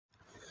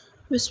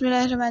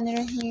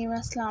बिस्मिल्लाहिर्रहमानिर्रहीम।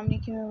 अस्सलाम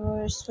वालेकुम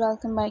viewers,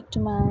 welcome back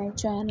to my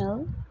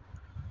channel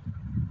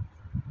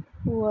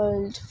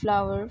world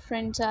flower.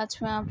 Friends, आज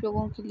मैं आप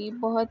लोगों के लिए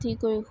बहुत ही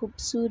कोई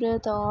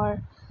खूबसूरत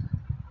और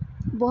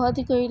बहुत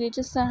ही कोई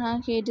लेटेस्ट तरह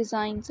के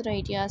डिज़ाइंस और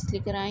आइडियाज़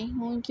लेकर आई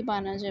हूँ।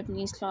 ikebana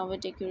जापानीज़ फ्लावर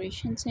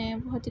डेकोरेशंस हैं,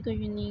 बहुत ही कोई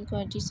यूनिक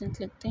और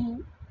डिसेंट लगते हैं।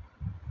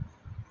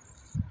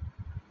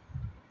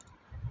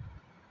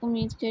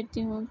 उम्मीद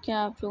करती हूँ कि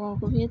आप लोगों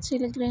को भी अच्छे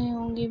लग रहे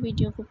होंगे।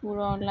 वीडियो को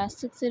पूरा और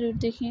लास्ट तक ज़रूर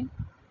देखें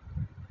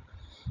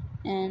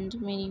एंड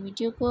मेरी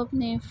वीडियो को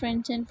अपने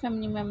फ्रेंड्स एंड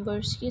फैमिली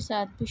मेम्बर्स के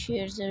साथ भी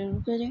शेयर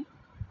ज़रूर करें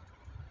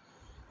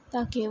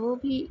ताकि वो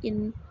भी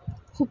इन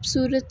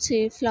खूबसूरत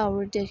से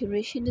फ्लावर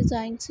डेकोरेशन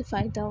डिज़ाइन से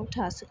फ़ायदा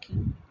उठा सकें।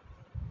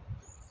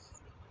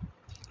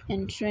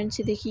 एंड फ्रेंड्स,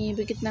 ये देखिए, ये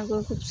भी कितना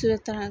कोई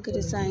खूबसूरत तरह का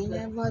डिज़ाइन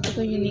है, बहुत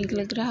कोई यूनिक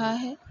लग रहा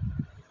है।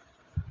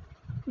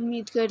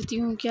 उम्मीद करती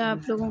हूँ कि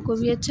आप लोगों को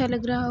भी अच्छा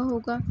लग रहा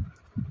होगा।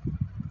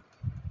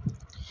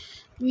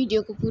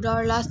 वीडियो को पूरा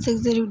और लास्ट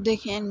तक ज़रूर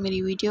देखें एंड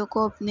मेरी वीडियो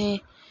को अपने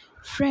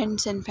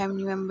फ्रेंड्स एंड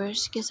फैमिली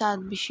मेम्बर्स के साथ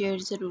भी शेयर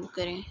ज़रूर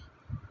करें।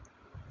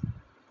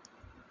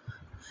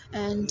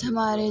 एंड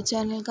हमारे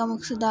चैनल का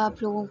मकसद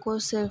आप लोगों को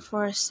सिर्फ़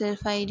और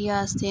सिर्फ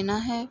आइडियाज़ देना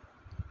है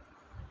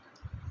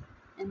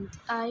एंड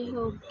आई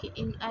होप कि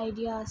इन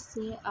आइडियाज़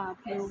से आप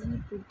लोग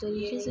पूरी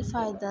तरीके से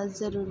फ़ायदा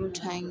ज़रूर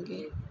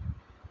उठाएंगे।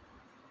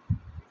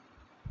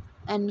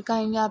 एंड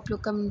काइंडली आप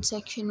लोग कमेंट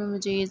सेक्शन में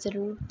मुझे ये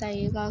ज़रूर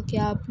बताइएगा कि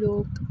आप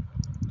लोग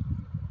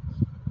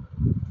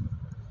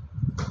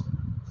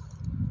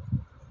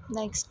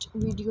नेक्स्ट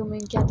वीडियो में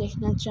क्या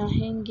देखना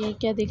चाहेंगे,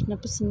 क्या देखना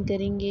पसंद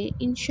करेंगे।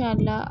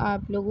 इंशाल्लाह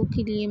आप लोगों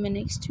के लिए मैं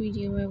नेक्स्ट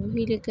वीडियो में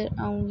वही लेकर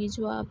आऊँगी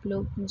जो आप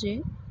लोग मुझे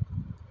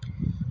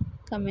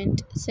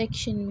कमेंट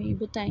सेक्शन में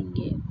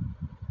बताएंगे।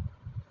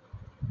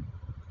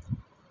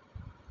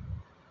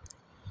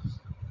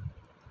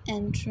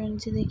 एंड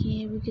फ्रेंड्स, देखिए,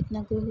 ये भी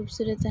कितना कोई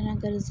खूबसूरत तरह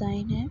का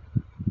डिज़ाइन है,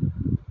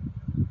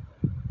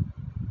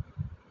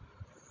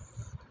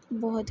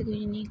 बहुत ही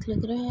यूनिक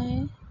लग रहा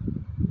है।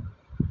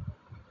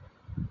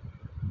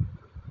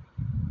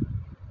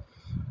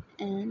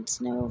 And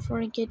never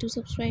forget to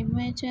subscribe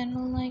my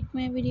channel, like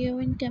my video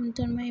and comment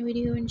on my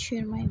video and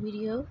share my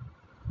video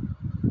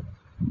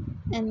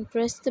and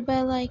press the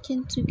bell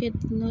icon to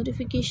get the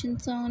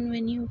notifications on.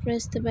 When you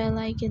press the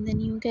bell icon, then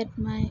you get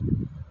my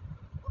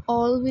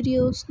all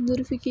videos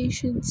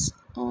notifications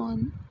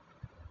on.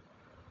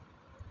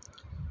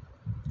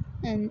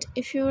 And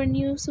if you're a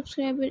new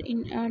subscriber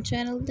in our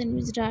channel, then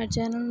visit our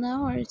channel now.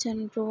 Our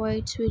channel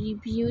provides very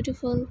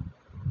beautiful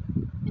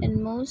and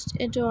most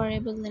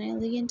adorable and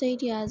elegant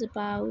ideas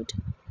about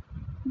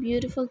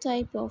beautiful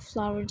type of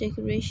flower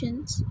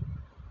decorations.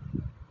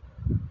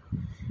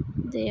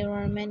 There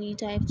are many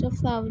types of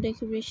flower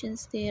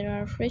decorations. There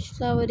are fresh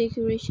flower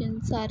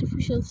decorations,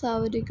 artificial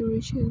flower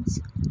decorations,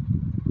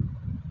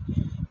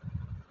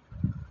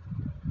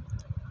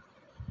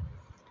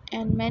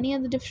 and many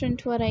other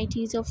different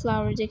varieties of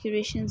flower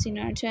decorations in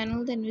our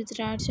channel. Then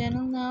visit our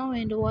channel now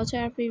and watch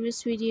our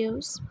previous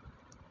videos.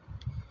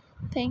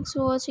 Thanks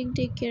for watching.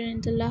 Take care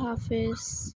and Allah Hafiz.